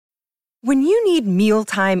When you need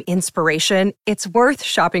mealtime inspiration, it's worth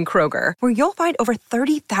shopping Kroger, where you'll find over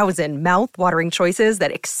 30,000 mouth-watering choices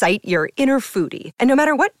that excite your inner foodie. And no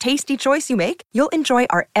matter what tasty choice you make, you'll enjoy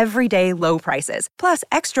our everyday low prices, plus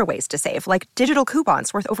extra ways to save, like digital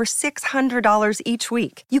coupons worth over $600 each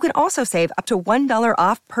week. You can also save up to $1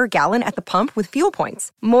 off per gallon at the pump with fuel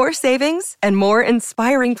points. More savings and more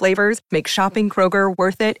inspiring flavors make shopping Kroger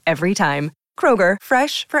worth it every time. Kroger,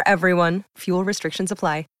 fresh for everyone. Fuel restrictions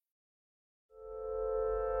apply.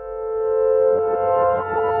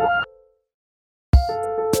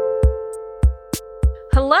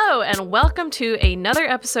 Hello, and welcome to another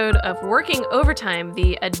episode of Working Overtime,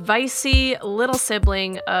 the advicey little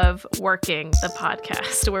sibling of Working, the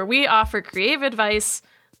podcast, where we offer creative advice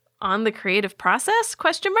on the creative process, ?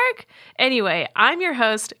 Anyway, I'm your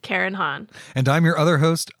host, Karen Hahn. And I'm your other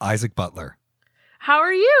host, Isaac Butler. How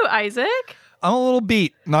are you, Isaac? I'm a little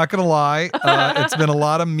beat, not going to lie. It's been a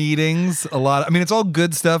lot of meetings, it's all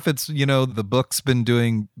good stuff. It's, the book's been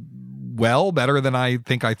doing better than I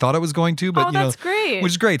think I thought it was going to, but that's great.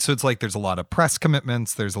 Which is great. So it's like there's a lot of press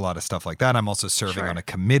commitments, there's a lot of stuff like that. I'm also serving on a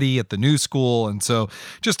committee at the new school, and so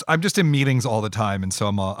I'm just in meetings all the time, and so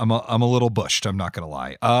I'm a little bushed. I'm not going to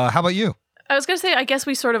lie. How about you? I was going to say, I guess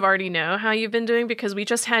we sort of already know how you've been doing because we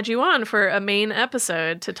just had you on for a main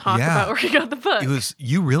episode to talk about working on the book.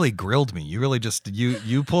 You really grilled me. You really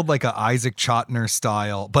you pulled like a Isaac Chotiner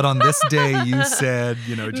style, but on this day you said,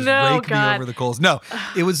 rake me over the coals. No,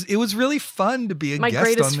 it was really fun to be a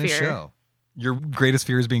guest on this show. Your greatest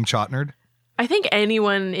fear is being Chotnered? I think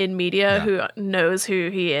anyone in media who knows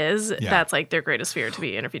who he is, that's like their greatest fear, to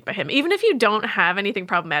be interviewed by him. Even if you don't have anything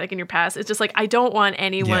problematic in your past, it's just like, I don't want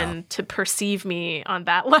anyone to perceive me on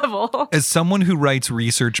that level. As someone who writes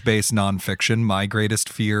research-based nonfiction, my greatest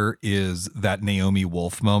fear is that Naomi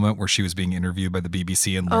Wolf moment where she was being interviewed by the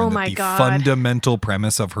BBC and learned that the fundamental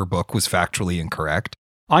premise of her book was factually incorrect.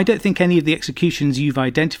 I don't think any of the executions you've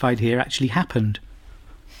identified here actually happened.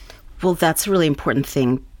 Well, that's a really important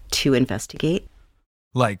thing to investigate.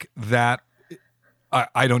 Like that,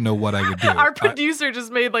 I don't know what I would do. Our producer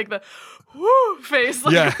just made like the whoo face.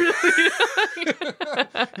 Like,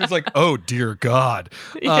 He was like, oh dear God.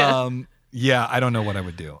 Yeah. I don't know what I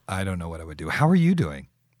would do. How are you doing?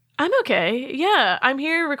 I'm okay. Yeah, I'm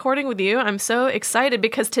here recording with you. I'm so excited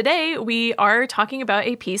because today we are talking about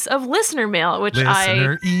a piece of listener mail,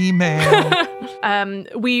 email.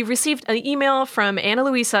 We received an email from Anna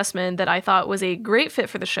Louise Sussman that I thought was a great fit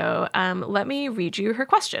for the show. Let me read you her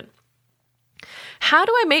question. How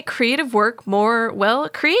do I make creative work more,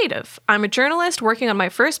 creative? I'm a journalist working on my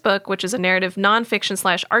first book, which is a narrative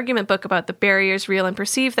nonfiction / argument book about the barriers, real and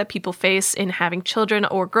perceived, that people face in having children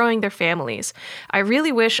or growing their families. I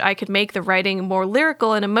really wish I could make the writing more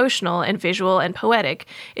lyrical and emotional and visual and poetic.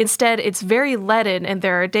 Instead, it's very leaden, and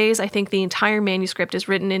there are days I think the entire manuscript is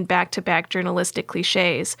written in back-to-back journalistic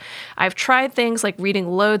cliches. I've tried things like reading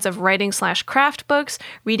loads of writing / craft books,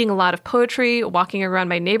 reading a lot of poetry, walking around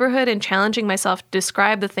my neighborhood, and challenging myself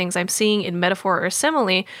describe the things I'm seeing in metaphor or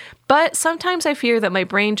simile, but sometimes I fear that my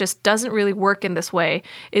brain just doesn't really work in this way.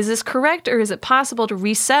 Is this correct, or is it possible to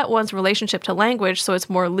reset one's relationship to language so it's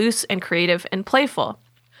more loose and creative and playful?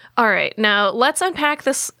 All right, now let's unpack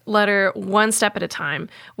this letter one step at a time.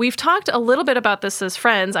 We've talked a little bit about this as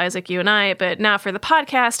friends, Isaac, you and I, but now for the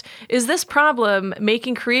podcast, is this problem,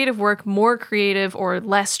 making creative work more creative or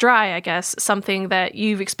less dry, I guess, something that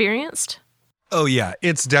you've experienced? Oh, yeah,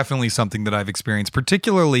 it's definitely something that I've experienced,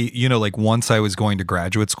 particularly, like once I was going to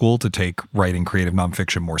graduate school to take writing creative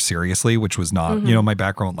nonfiction more seriously, which was not, my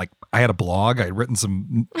background. Like, I had a blog, I had written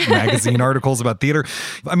some magazine articles about theater.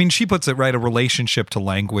 I mean, she puts it right, a relationship to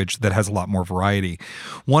language that has a lot more variety.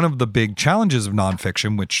 One of the big challenges of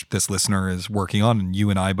nonfiction, which this listener is working on and you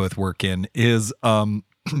and I both work in, is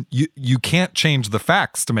you can't change the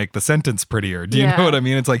facts to make the sentence prettier. Do you know what I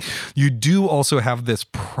mean? It's like you do also have this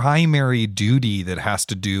primary duty that has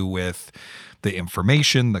to do with the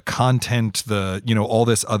information, the content, all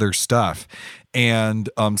this other stuff.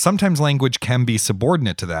 And sometimes language can be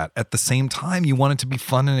subordinate to that. At the same time, you want it to be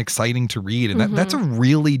fun and exciting to read. And that's a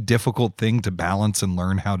really difficult thing to balance and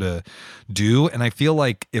learn how to do. And I feel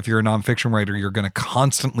like if you're a nonfiction writer, you're going to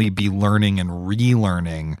constantly be learning and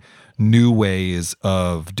relearning new ways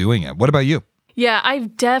of doing it. What about you? Yeah,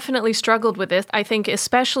 I've definitely struggled with this. I think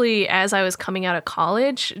especially as I was coming out of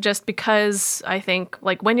college, just because I think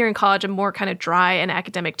like when you're in college, a more kind of dry and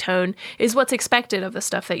academic tone is what's expected of the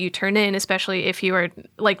stuff that you turn in, especially if you are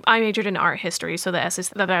like, I majored in art history. So the essays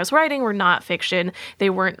that I was writing were not fiction. They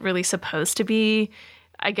weren't really supposed to be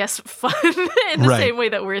I guess, fun in the same way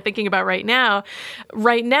that we're thinking about right now.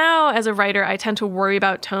 Right now, as a writer, I tend to worry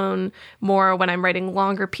about tone more when I'm writing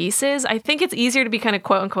longer pieces. I think it's easier to be kind of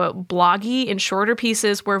quote unquote bloggy in shorter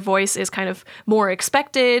pieces where voice is kind of more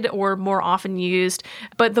expected or more often used.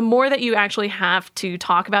 But the more that you actually have to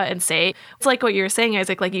talk about and say, it's like what you were saying,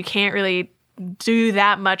 Isaac, like you can't really do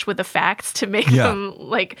that much with the facts to make them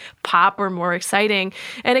like pop or more exciting.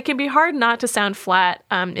 And it can be hard not to sound flat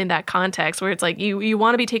in that context where it's like you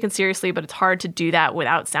want to be taken seriously, but it's hard to do that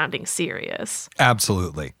without sounding serious.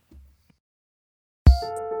 Absolutely.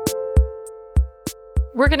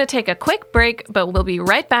 We're going to take a quick break, but we'll be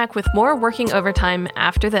right back with more Working Overtime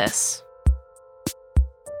after this.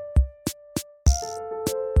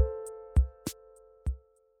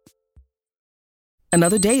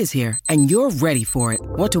 Another day is here, and you're ready for it.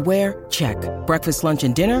 What to wear? Check. Breakfast, lunch,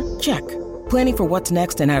 and dinner? Check. Planning for what's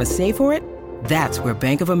next and how to save for it? That's where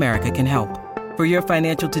Bank of America can help. For your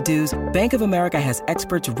financial to-dos, Bank of America has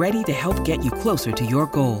experts ready to help get you closer to your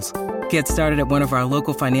goals. Get started at one of our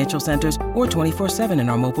local financial centers or 24/7 in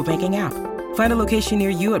our mobile banking app. Find a location near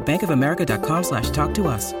you at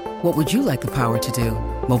bankofamerica.com/talktous. What would you like the power to do?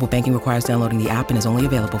 Mobile banking requires downloading the app and is only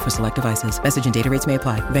available for select devices. Message and data rates may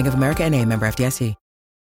apply. Bank of America NA, member FDIC.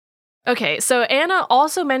 Okay, so Anna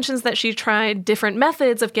also mentions that she tried different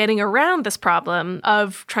methods of getting around this problem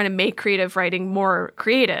of trying to make creative writing more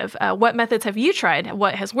creative. What methods have you tried?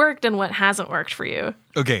 What has worked and what hasn't worked for you?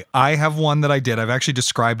 Okay, I have one that I did. I've actually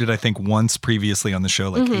described it, I think, once previously on the show,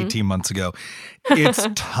 like 18 months ago. It's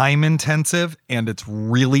time intensive and it's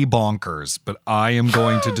really bonkers, but I am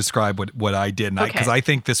going to describe what I did because I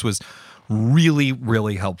think this was really,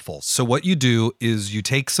 really helpful. So what you do is you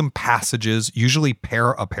take some passages, usually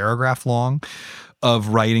a paragraph long, of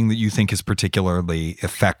writing that you think is particularly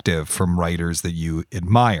effective from writers that you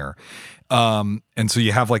admire. And so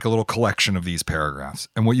you have like a little collection of these paragraphs.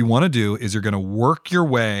 And what you want to do is you're going to work your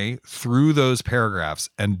way through those paragraphs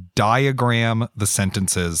and diagram the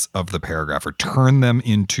sentences of the paragraph or turn them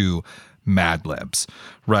into Mad Libs,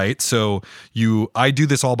 right? So I do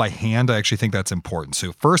this all by hand. I actually think that's important.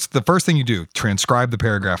 So the first thing you do, transcribe the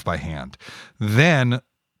paragraph by hand, then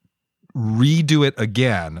redo it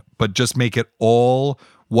again, but just make it all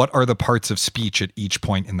what are the parts of speech at each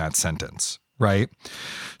point in that sentence, right?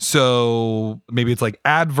 So maybe it's like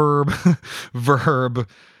adverb, verb,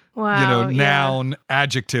 noun,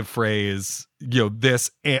 adjective phrase,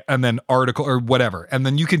 this, and then article or whatever. And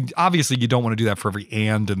then you don't want to do that for every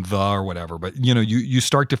and the or whatever, but you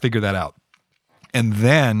start to figure that out. And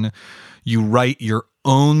then you write your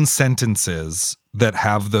own sentences that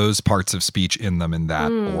have those parts of speech in them in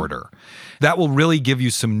that order. That will really give you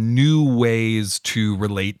some new ways to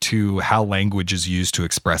relate to how language is used to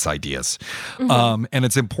express ideas. And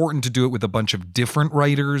it's important to do it with a bunch of different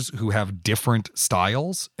writers who have different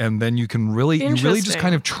styles. And then you really just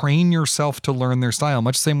kind of train yourself to learn their style.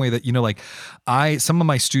 Much the same way that, some of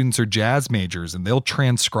my students are jazz majors and they'll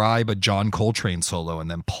transcribe a John Coltrane solo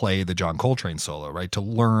and then play the John Coltrane solo, right? To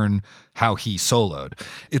learn how he soloed.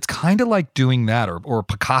 It's kind of like doing that or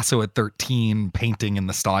Picasso at 13 painting in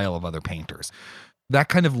the style of other painters. That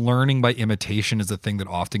kind of learning by imitation is a thing that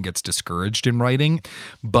often gets discouraged in writing,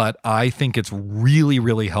 but I think it's really,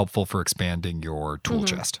 really helpful for expanding your tool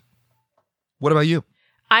chest. What about you?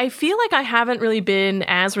 I feel like I haven't really been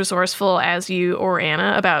as resourceful as you or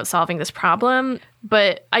Anna about solving this problem,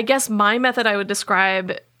 but I guess my method I would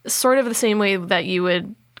describe sort of the same way that you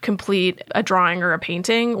would complete a drawing or a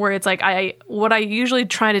painting, where it's like what I usually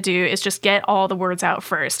try to do is just get all the words out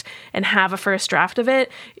first and have a first draft of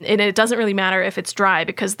it. And it doesn't really matter if it's dry,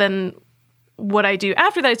 because then what I do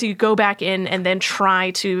after that is you go back in and then try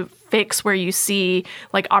to fix where you see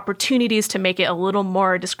like opportunities to make it a little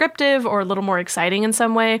more descriptive or a little more exciting in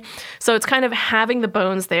some way. So it's kind of having the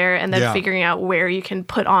bones there and then figuring out where you can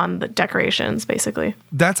put on the decorations, basically.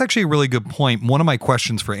 That's actually a really good point. One of my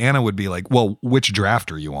questions for Anna would be like, well, which draft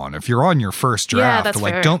are you on? If you're on your first draft,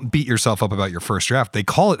 don't beat yourself up about your first draft. They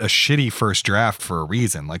call it a shitty first draft for a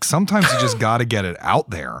reason. Like sometimes you just got to get it out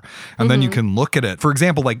there and then you can look at it. For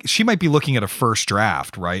example, like she might be looking at a first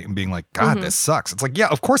draft, right? And being like, God, this sucks. It's like, yeah,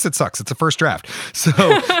 of course it sucks. It's a first draft.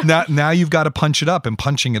 So now you've got to punch it up, and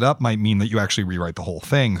punching it up might mean that you actually rewrite the whole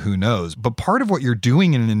thing. Who knows? But part of what you're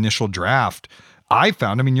doing in an initial draft, I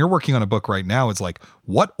found, you're working on a book right now. It's like,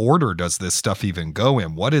 what order does this stuff even go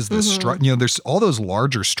in? What is this? There's all those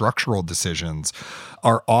larger structural decisions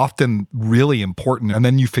are often really important. And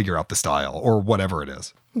then you figure out the style or whatever it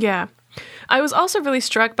is. Yeah. I was also really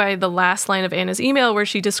struck by the last line of Anna's email where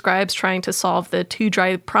she describes trying to solve the too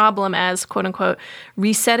dry problem as, quote unquote,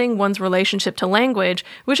 resetting one's relationship to language,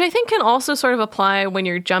 which I think can also sort of apply when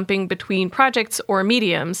you're jumping between projects or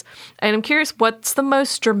mediums. And I'm curious, what's the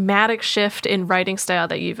most dramatic shift in writing style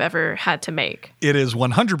that you've ever had to make? It is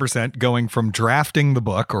 100% going from drafting the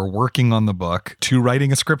book or working on the book to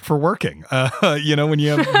writing a script for working. When we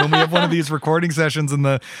have one of these recording sessions in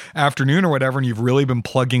the afternoon or whatever, and you've really been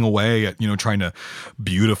plugging away at, trying to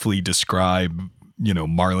beautifully describe,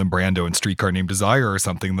 Marlon Brando in Streetcar Named Desire or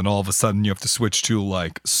something, then all of a sudden you have to switch to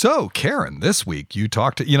like, so Karen, this week you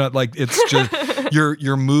talked to, it's just,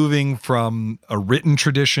 you're moving from a written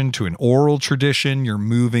tradition to an oral tradition. You're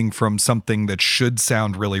moving from something that should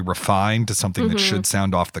sound really refined to something that should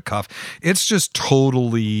sound off the cuff. It's just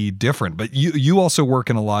totally different, but you also work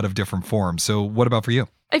in a lot of different forms. So what about for you?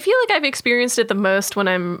 I feel like I've experienced it the most when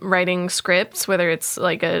I'm writing scripts, whether it's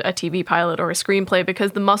like a TV pilot or a screenplay,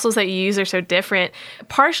 because the muscles that you use are so different,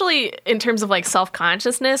 partially in terms of like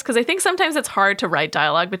self-consciousness, because I think sometimes it's hard to write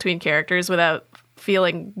dialogue between characters without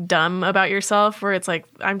feeling dumb about yourself, where it's like,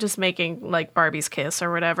 I'm just making like Barbie's kiss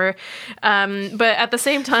or whatever. But at the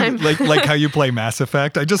same time... like how you play Mass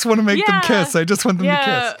Effect. I just want to make them kiss. I just want them to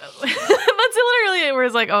kiss. That's literally it, where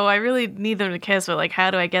it's like, oh, I really need them to kiss, but like,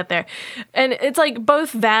 how do I get there? And it's like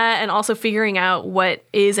both that and also figuring out what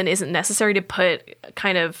is and isn't necessary to put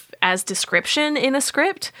kind of as description in a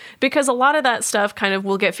script, because a lot of that stuff kind of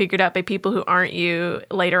will get figured out by people who aren't you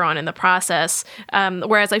later on in the process.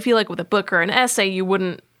 Whereas I feel like with a book or an essay, you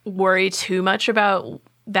wouldn't worry too much about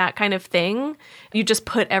that kind of thing. You just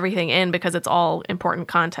put everything in because it's all important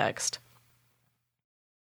context.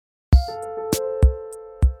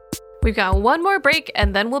 We've got one more break,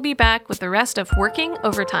 and then we'll be back with the rest of Working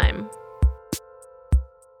Overtime.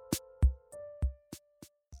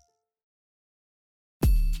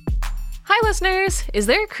 Hi, listeners! Is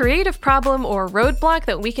there a creative problem or roadblock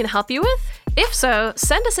that we can help you with? If so,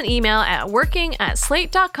 send us an email at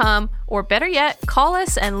working@slate.com, or better yet, call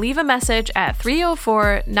us and leave a message at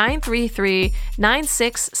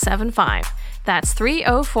 304-933-9675. That's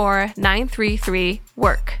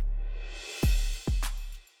 304-933-WORK.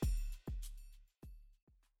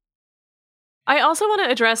 I also want to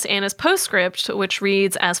address Anna's postscript, which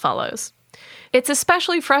reads as follows. It's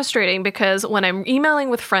especially frustrating because when I'm emailing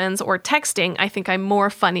with friends or texting, I think I'm more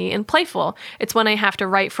funny and playful. It's when I have to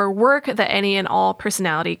write for work that any and all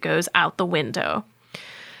personality goes out the window.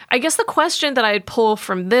 I guess the question that I'd pull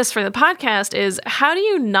from this for the podcast is, how do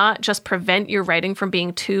you not just prevent your writing from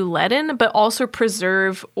being too leaden, but also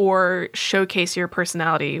preserve or showcase your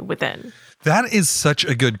personality within? That is such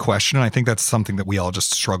a good question. And I think that's something that we all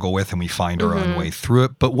just struggle with and we find our own way through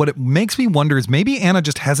it. But what it makes me wonder is maybe Anna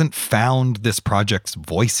just hasn't found this project's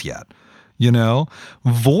voice yet.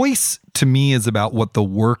 Voice to me is about what the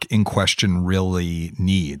work in question really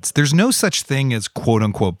needs. There's no such thing as quote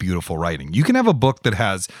unquote beautiful writing. You can have a book that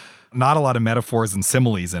has not a lot of metaphors and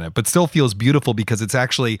similes in it, but still feels beautiful because it's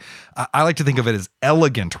actually, I like to think of it as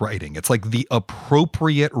elegant writing. It's like the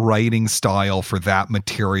appropriate writing style for that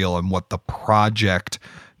material and what the project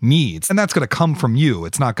needs. And that's going to come from you.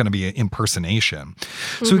 It's not going to be an impersonation.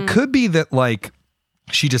 So it could be that like,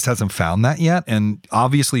 she just hasn't found that yet. And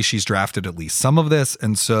obviously she's drafted at least some of this.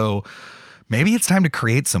 And so maybe it's time to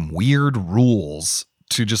create some weird rules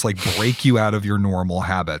to just like break you out of your normal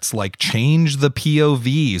habits, like change the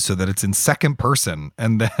POV so that it's in second person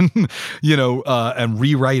and then, and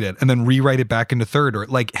rewrite it and then rewrite it back into third. Or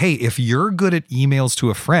like, hey, if you're good at emails to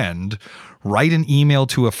a friend, write an email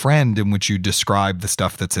to a friend in which you describe the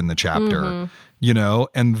stuff that's in the chapter.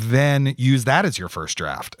 And then use that as your first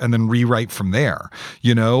draft and then rewrite from there,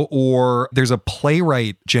 or there's a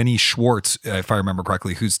playwright, Jenny Schwartz, if I remember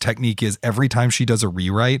correctly, whose technique is every time she does a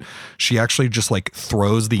rewrite, she actually just like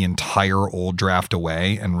throws the entire old draft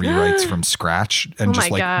away and rewrites from scratch and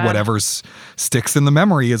whatever sticks in the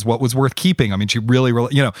memory is what was worth keeping. I mean, she really,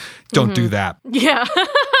 don't do that. Yeah.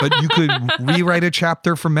 But you could rewrite a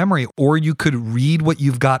chapter from memory, or you could read what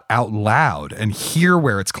you've got out loud and hear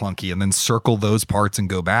where it's clunky and then circle those parts and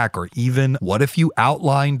go back. Or even what if you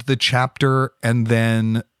outlined the chapter and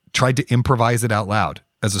then tried to improvise it out loud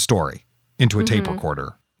as a story into a tape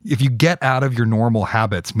recorder? If you get out of your normal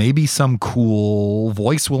habits, maybe some cool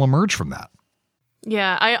voice will emerge from that.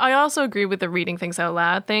 Yeah, I also agree with the reading things out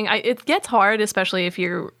loud thing. It gets hard, especially if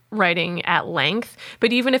you're writing at length.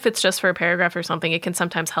 But even if it's just for a paragraph or something, it can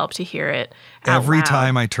sometimes help to hear it out Every loud.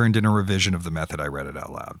 time I turned in a revision of the method, I read it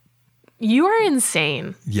out loud. You are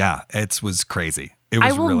insane. Yeah, it was crazy. It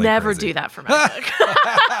was I will really never crazy. do that for my book.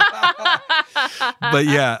 But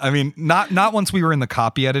yeah, I mean, not once we were in the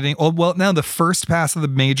copy editing. Oh, well, now the first pass of the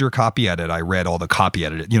major copy edit, I read all the copy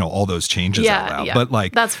edit, all those changes out loud. Yeah, but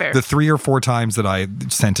like, that's fair. The 3 or 4 times that I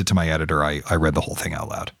sent it to my editor, I read the whole thing out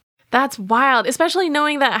loud. That's wild, especially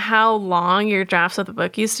knowing that how long your drafts of the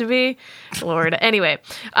book used to be. Lord. Anyway,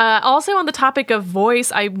 also on the topic of voice,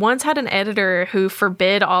 I once had an editor who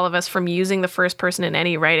forbid all of us from using the first person in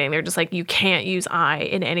any writing. They're just like, you can't use I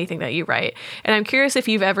in anything that you write. And I'm curious if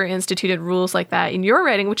you've ever instituted rules like that in your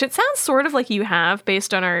writing, which it sounds sort of like you have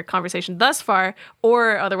based on our conversation thus far,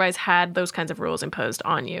 or otherwise had those kinds of rules imposed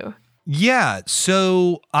on you. Yeah.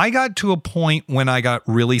 So I got to a point when I got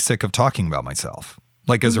really sick of talking about myself.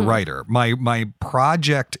 Like as a writer, my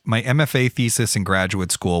project, my MFA thesis in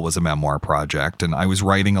graduate school was a memoir project. And I was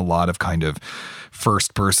writing a lot of kind of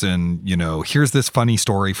first person, here's this funny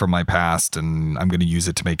story from my past and I'm going to use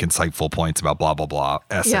it to make insightful points about blah, blah, blah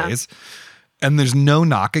essays. Yeah. And there's no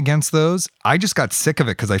knock against those. I just got sick of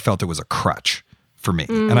it because I felt it was a crutch for me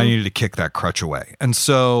and I needed to kick that crutch away. And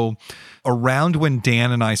so around when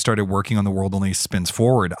Dan and I started working on The World Only Spins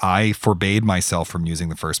Forward, I forbade myself from using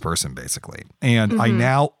the first person basically. And I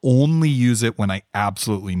now only use it when I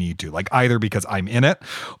absolutely need to, like either because I'm in it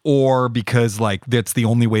or because like that's the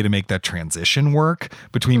only way to make that transition work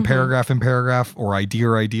between paragraph and paragraph or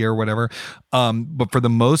idea or whatever. But for the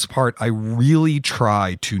most part, I really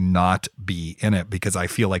try to not be in it because I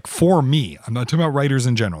feel like for me, I'm not talking about writers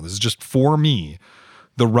in general, this is just for me,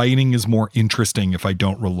 the writing is more interesting if I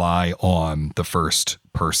don't rely on the first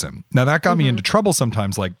person. Now that got me into trouble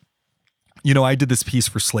sometimes. Like, I did this piece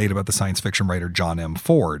for Slate about the science fiction writer John M.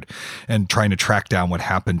 Ford and trying to track down what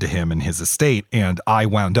happened to him and his estate. And I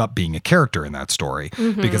wound up being a character in that story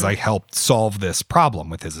because I helped solve this problem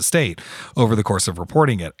with his estate over the course of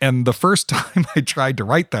reporting it. And the first time I tried to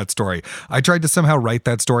write that story, I tried to somehow write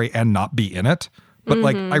that story and not be in it. But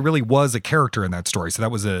like, I really was a character in that story. So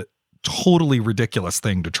that was a totally ridiculous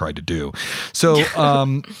thing to try to do. So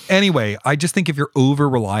anyway, I just think if you're over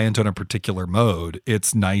reliant on a particular mode,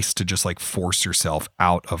 it's nice to just like force yourself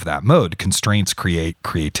out of that mode. Constraints create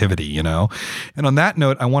creativity, And on that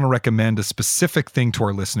note, I want to recommend a specific thing to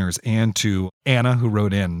our listeners and to Anna, who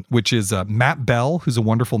wrote in, which is Matt Bell, who's a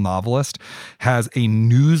wonderful novelist, has a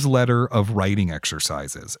newsletter of writing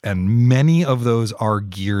exercises. And many of those are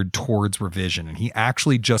geared towards revision. And he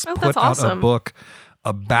actually just put out a book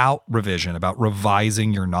about revision, about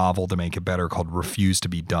revising your novel to make it better called Refuse to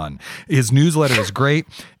Be Done. His newsletter is great.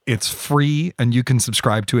 It's free and you can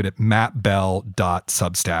subscribe to it at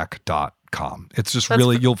mattbell.substack.com. It's just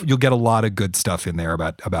really, you'll get a lot of good stuff in there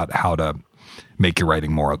about how to make your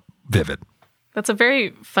writing more vivid. That's a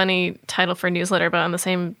very funny title for a newsletter, but on the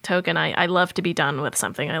same token, I love to be done with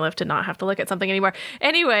something. I love to not have to look at something anymore.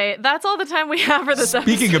 Anyway, that's all the time we have for this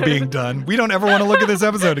episode. Speaking of being done, we don't ever want to look at this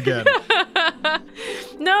episode again.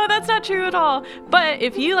 No, that's not true at all. But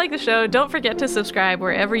if you like the show, don't forget to subscribe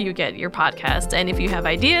wherever you get your podcasts. And if you have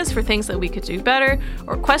ideas for things that we could do better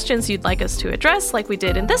or questions you'd like us to address, like we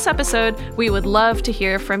did in this episode, we would love to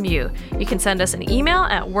hear from you. You can send us an email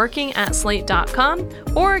at working@slate.com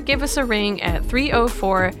or give us a ring at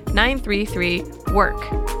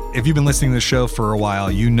 304-933-WORK. If you've been listening to the show for a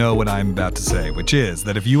while, you know what I'm about to say, which is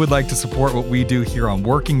that if you would like to support what we do here on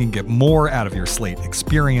Working and get more out of your Slate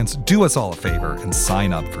experience, do us all a favor and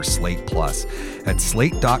sign up for Slate Plus at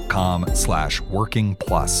slate.com/working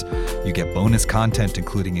plus. You get bonus content,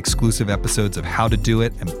 including exclusive episodes of How to Do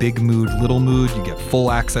It and Big Mood, Little Mood. You get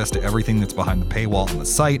full access to everything that's behind the paywall on the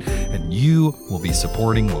site, and you will be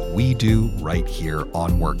supporting what we do right here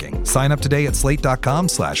on Working. Sign up today at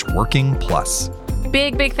slate.com/working plus.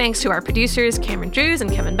 Big thanks to our producers, Cameron Drews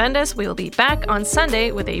and Kevin Bendis. We will be back on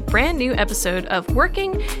Sunday with a brand new episode of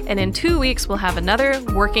Working, and in 2 weeks, we'll have another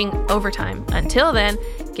Working Overtime. Until then,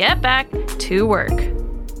 get back to work.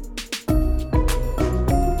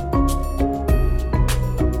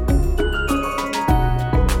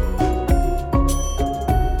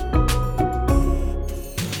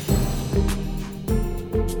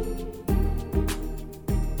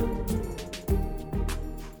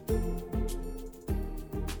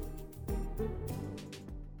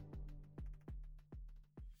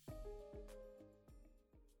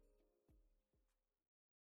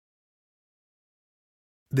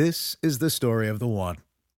 This is the story of the one.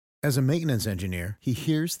 As a maintenance engineer, he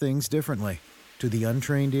hears things differently. To the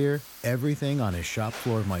untrained ear, everything on his shop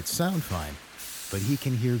floor might sound fine, but he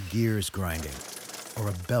can hear gears grinding or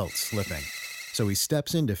a belt slipping. So he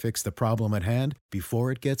steps in to fix the problem at hand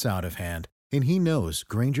before it gets out of hand. And he knows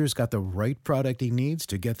Grainger's got the right product he needs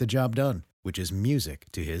to get the job done, which is music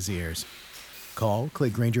to his ears. Call,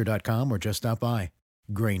 click Grainger.com, or just stop by.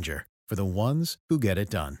 Grainger, for the ones who get it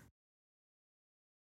done.